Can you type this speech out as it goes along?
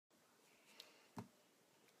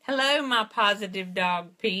Hello, my positive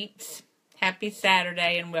dog peeps. Happy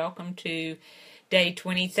Saturday and welcome to day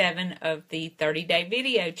 27 of the 30-day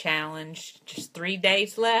video challenge. Just 3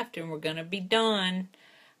 days left and we're going to be done.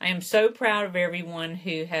 I am so proud of everyone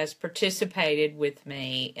who has participated with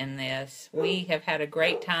me in this. We have had a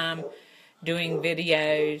great time doing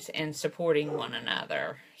videos and supporting one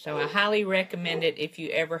another. So I highly recommend it if you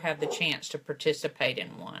ever have the chance to participate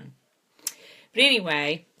in one. But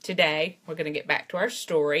anyway, today we're going to get back to our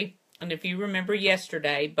story. And if you remember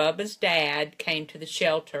yesterday, Bubba's dad came to the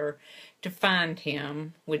shelter to find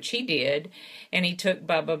him, which he did, and he took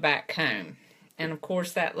Bubba back home. And of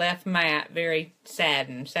course that left Matt very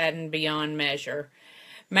saddened beyond measure.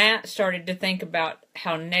 Matt started to think about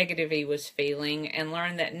how negative he was feeling and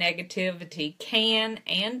learned that negativity can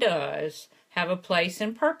and does have a place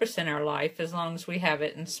and purpose in our life as long as we have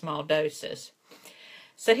it in small doses.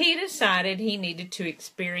 So he decided he needed to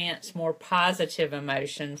experience more positive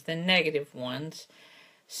emotions than negative ones.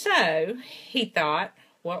 So he thought,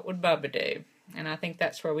 what would Bubba do? And I think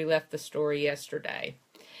that's where we left the story yesterday.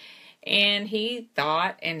 And he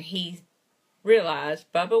thought and he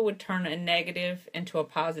realized Bubba would turn a negative into a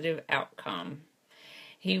positive outcome.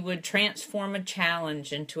 He would transform a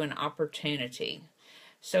challenge into an opportunity.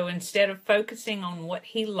 So instead of focusing on what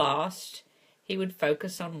he lost, he would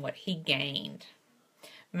focus on what he gained.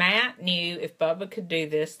 Matt knew if Bubba could do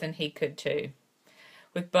this, then he could too.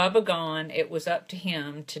 With Bubba gone, it was up to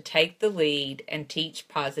him to take the lead and teach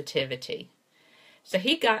positivity. So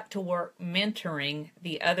he got to work mentoring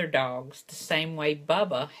the other dogs the same way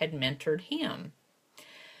Bubba had mentored him.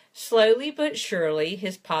 Slowly but surely,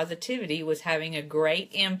 his positivity was having a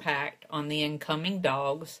great impact on the incoming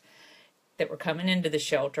dogs that were coming into the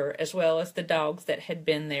shelter, as well as the dogs that had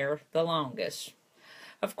been there the longest.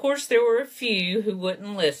 Of course, there were a few who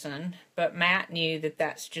wouldn't listen, but Matt knew that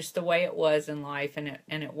that's just the way it was in life, and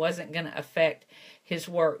it wasn't going to affect his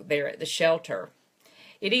work there at the shelter.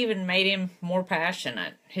 It even made him more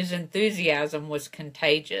passionate. His enthusiasm was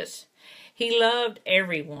contagious. He loved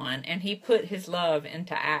everyone, and he put his love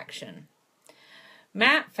into action.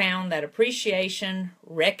 Matt found that appreciation,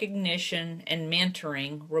 recognition, and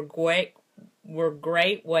mentoring were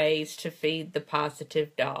great ways to feed the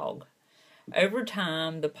positive dog. Over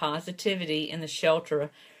time, the positivity in the shelter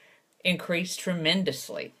increased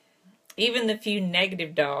tremendously. Even the few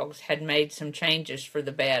negative dogs had made some changes for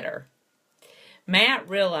the better. Matt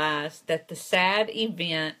realized that the sad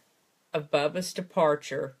event of Bubba's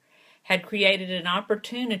departure had created an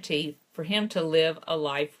opportunity for him to live a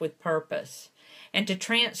life with purpose and to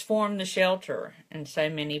transform the shelter in so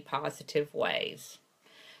many positive ways.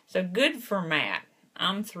 So good for Matt.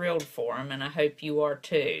 I'm thrilled for him, and I hope you are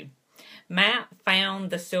too. Matt found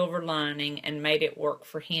the silver lining and made it work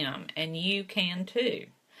for him, and you can too.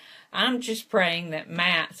 I'm just praying that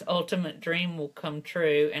Matt's ultimate dream will come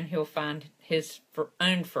true and he'll find his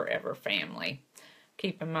own forever family.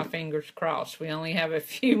 Keeping my fingers crossed. We only have a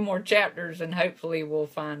few more chapters and hopefully we'll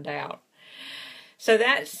find out. So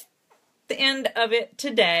that's the end of it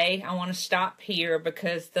today. I want to stop here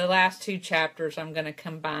because the last 2 chapters I'm going to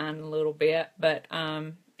combine a little bit, but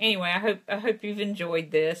anyway, I hope you've enjoyed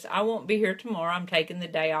this. I won't be here tomorrow. I'm taking the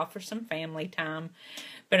day off for some family time.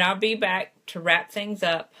 But I'll be back to wrap things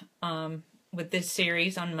up with this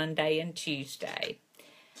series on Monday and Tuesday.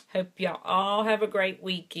 Hope y'all all have a great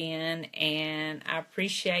weekend. And I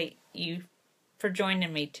appreciate you for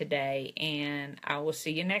joining me today. And I will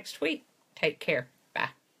see you next week. Take care.